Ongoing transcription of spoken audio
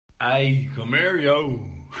Aye, come here, yo.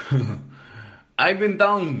 I've been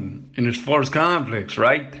down in the sports complex,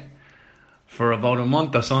 right, for about a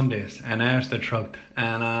month of Sundays, and that's the truth.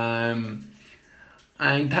 And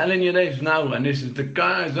I'm telling you this now, and this is the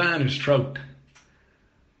God's honest truth.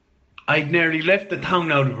 I'd nearly left the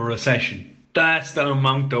town out of a recession. That's the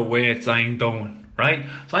amount of weights I'm doing, right?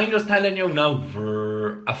 So I'm just telling you now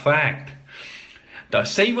for a fact that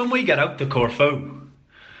say when we get out to Corfu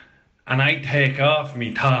and I take off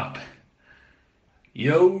me top,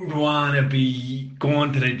 you'd want to be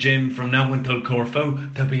going to the gym from now until Corfu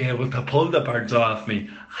to be able to pull the birds off me.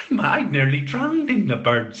 I'd nearly drowned in the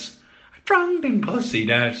birds. I drowned in pussy,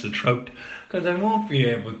 that's the truth. Because I won't be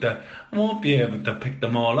able to pick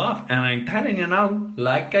them all off. And I'm telling you now,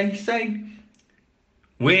 like I say,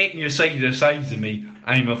 wait till you see the size of me.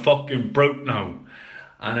 I'm a fucking brute now.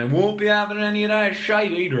 And I won't be having any of that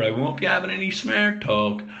shite either. I won't be having any smart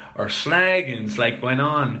talk or slaggings like went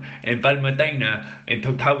on in Balmadina in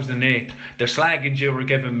 2008. The slaggings you were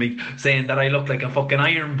giving me, saying that I look like a fucking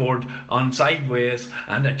iron board on sideways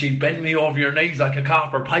and that you'd bend me over your knees like a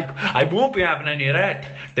copper pipe. I won't be having any of that.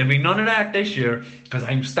 There'll be none of that this year because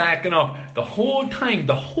I'm stacking up the whole time,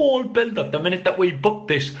 the whole build-up, the minute that we booked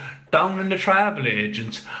this down in the travel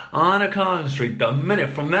agents on a Con Street, the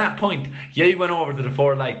minute from that point, you went over to the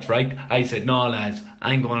Four Lights, right? I said, no lads,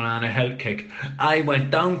 I'm going on a health kick. I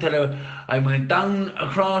went down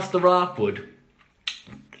across the Rockwood,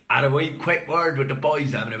 had a wee quick word with the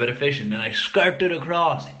boys having a bit of fishing, and I skirted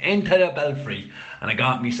across into the Belfry, and I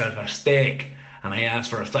got myself a steak, and I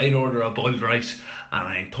asked for a side order of boiled rice, and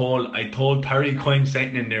I told Terry Quinn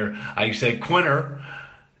sitting in there, I said, Quinner,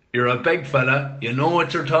 you're a big fella, you know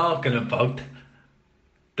what you're talking about.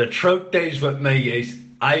 The truth is with me is,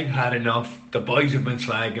 I've had enough. The boys have been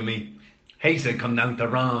slagging me. He said, come down to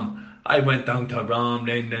Rom. I went down to Rom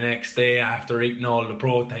then the next day after eating all the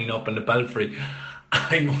protein up in the Belfry.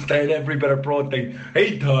 I must have had every bit of protein.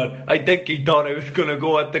 I think he thought I was going to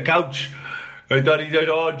go at the couch. I thought he said,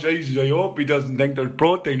 oh Jesus, I hope he doesn't think there's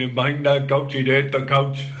protein in behind that couch. He'd ate the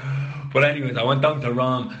couch. But anyways, I went down to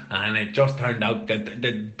Rom, and it just turned out that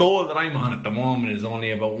the dole that I'm on at the moment is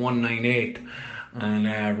only about 198,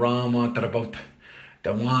 and Rom wanted about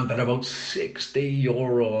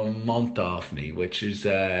 €60 a month off me, which is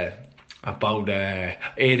about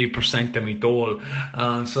 80% of my dole,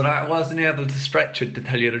 so that I wasn't able to stretch it, to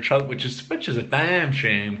tell you the truth, which is a damn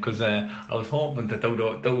shame, because I was hoping to do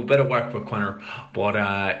a bit of work with Quinner, but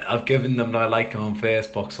I've given them the like on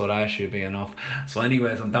Facebook, so that should be enough. So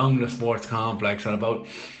anyways, I'm down in the sports complex at about,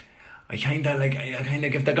 I kind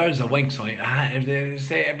of give the girls a wink, so if they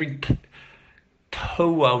say every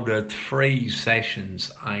 2 out of 3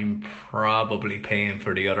 sessions I'm probably paying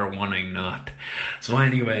for the other one I'm not. So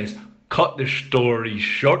anyways, cut the story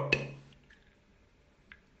short,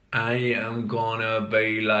 I am gonna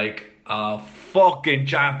be like a fucking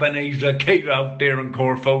Japanese kid out there in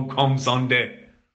Corfu come Sunday.